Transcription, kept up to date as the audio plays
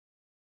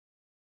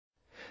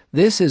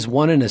This is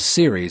one in a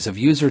series of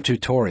user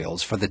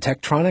tutorials for the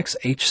Tektronix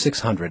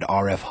H600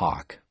 RF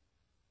Hawk.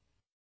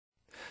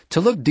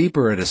 To look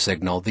deeper at a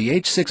signal, the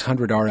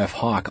H600 RF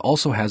Hawk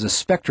also has a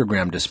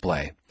spectrogram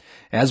display.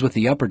 As with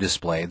the upper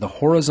display, the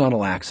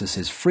horizontal axis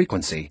is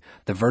frequency,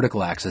 the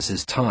vertical axis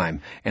is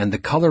time, and the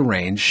color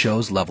range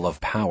shows level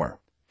of power.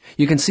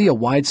 You can see a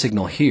wide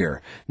signal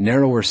here,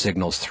 narrower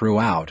signals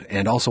throughout,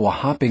 and also a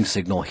hopping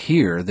signal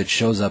here that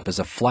shows up as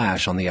a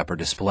flash on the upper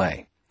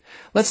display.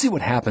 Let's see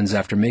what happens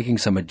after making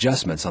some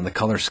adjustments on the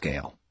color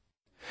scale.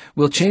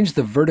 We'll change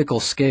the vertical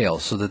scale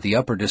so that the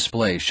upper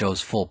display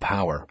shows full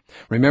power.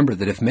 Remember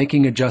that if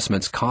making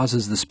adjustments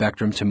causes the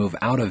spectrum to move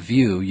out of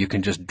view, you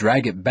can just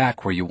drag it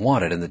back where you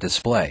want it in the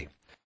display.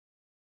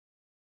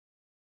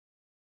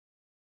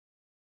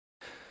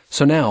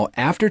 So now,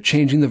 after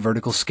changing the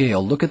vertical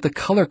scale, look at the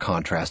color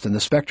contrast in the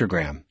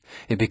spectrogram.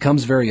 It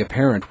becomes very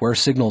apparent where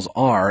signals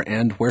are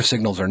and where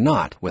signals are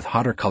not, with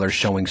hotter colors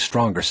showing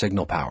stronger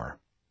signal power.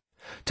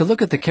 To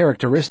look at the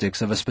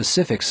characteristics of a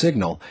specific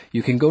signal,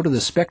 you can go to the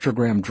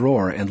spectrogram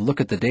drawer and look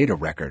at the data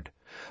record.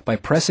 By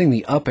pressing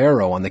the up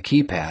arrow on the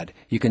keypad,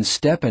 you can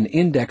step an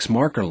index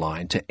marker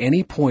line to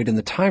any point in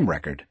the time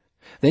record.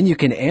 Then you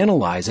can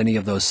analyze any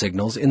of those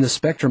signals in the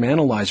spectrum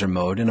analyzer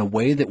mode in a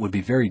way that would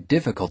be very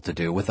difficult to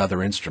do with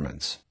other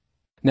instruments.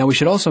 Now we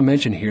should also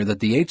mention here that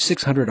the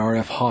H600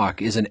 RF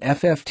Hawk is an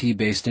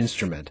FFT-based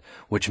instrument,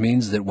 which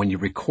means that when you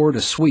record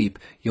a sweep,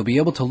 you'll be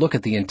able to look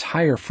at the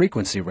entire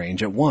frequency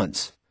range at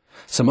once.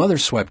 Some other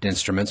swept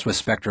instruments with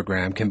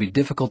spectrogram can be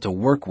difficult to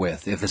work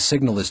with if the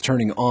signal is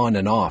turning on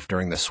and off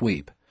during the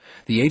sweep.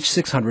 The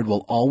H600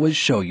 will always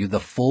show you the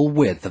full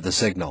width of the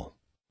signal.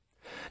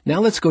 Now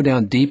let's go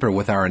down deeper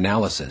with our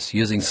analysis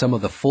using some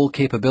of the full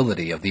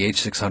capability of the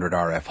H600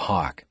 RF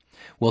Hawk.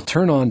 We'll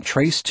turn on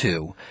Trace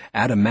 2,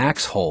 add a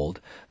max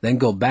hold, then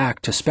go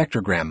back to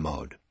spectrogram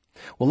mode.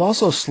 We'll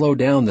also slow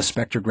down the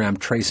spectrogram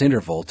trace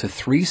interval to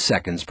 3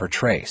 seconds per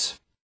trace.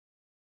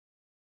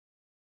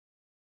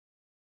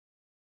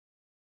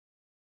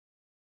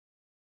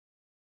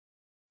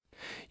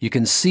 You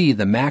can see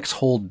the max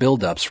hold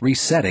buildups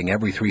resetting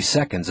every 3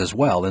 seconds as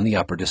well in the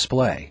upper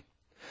display.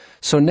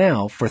 So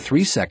now, for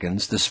 3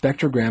 seconds, the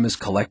spectrogram is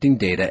collecting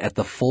data at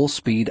the full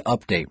speed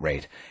update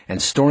rate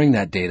and storing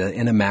that data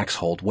in a max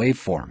hold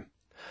waveform.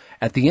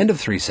 At the end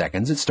of 3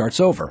 seconds, it starts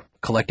over,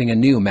 collecting a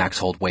new max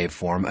hold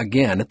waveform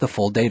again at the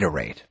full data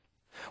rate.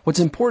 What's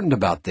important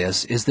about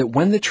this is that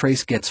when the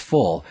trace gets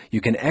full,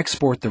 you can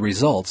export the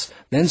results,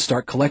 then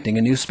start collecting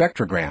a new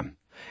spectrogram.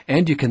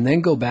 And you can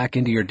then go back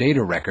into your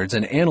data records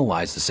and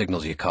analyze the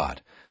signals you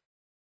caught.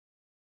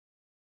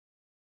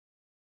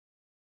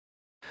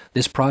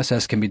 This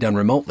process can be done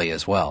remotely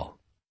as well.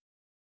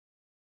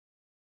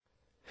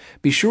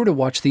 Be sure to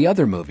watch the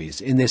other movies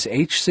in this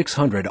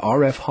H600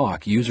 RF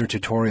Hawk user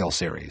tutorial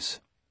series.